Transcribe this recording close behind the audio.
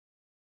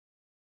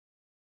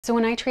So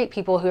when I treat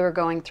people who are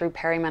going through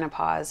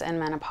perimenopause and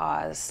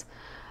menopause,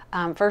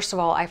 first of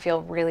all, I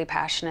feel really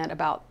passionate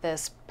about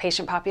this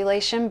patient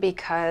population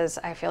because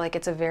I feel like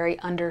it's a very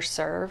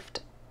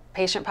underserved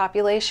patient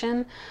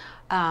population.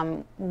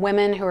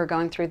 Women who are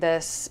going through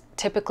this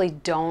typically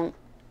don't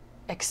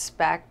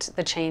expect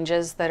the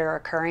changes that are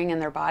occurring in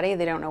their body.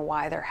 They don't know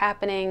why they're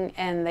happening,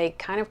 and they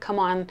kind of come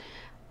on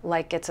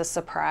like it's a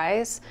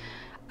surprise.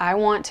 I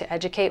want to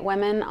educate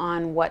women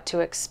on what to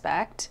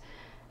expect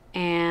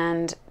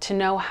and to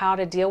know how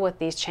to deal with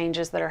these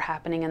changes that are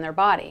happening in their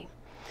body.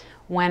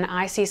 When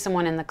I see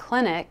someone in the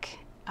clinic,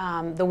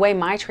 the way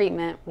my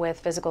treatment with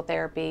physical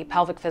therapy,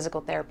 pelvic physical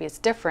therapy, is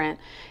different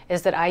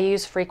is that I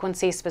use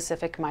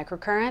frequency-specific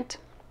microcurrent.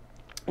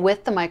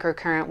 With the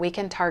microcurrent, we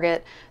can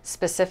target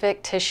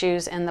specific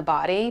tissues in the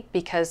body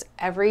because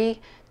every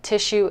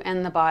tissue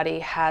in the body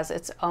has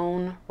its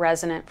own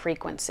resonant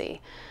frequency.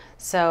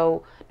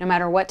 So no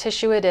matter what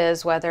tissue it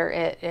is, whether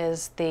it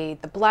is the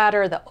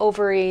bladder, the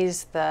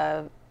ovaries,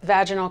 the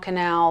vaginal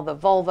canal, the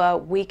vulva,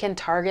 we can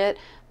target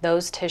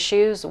those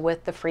tissues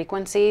with the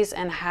frequencies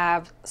and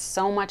have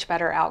so much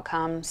better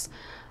outcomes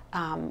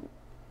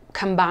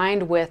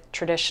combined with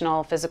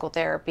traditional physical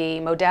therapy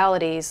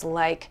modalities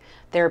like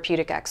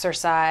therapeutic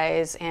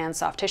exercise and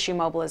soft tissue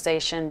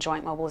mobilization,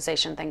 joint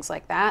mobilization, things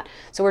like that.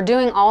 So we're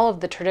doing all of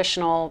the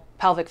traditional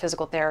pelvic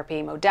physical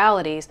therapy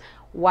modalities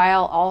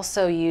while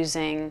also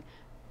using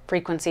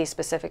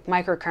frequency-specific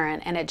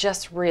microcurrent, and it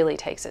just really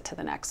takes it to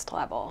the next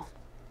level.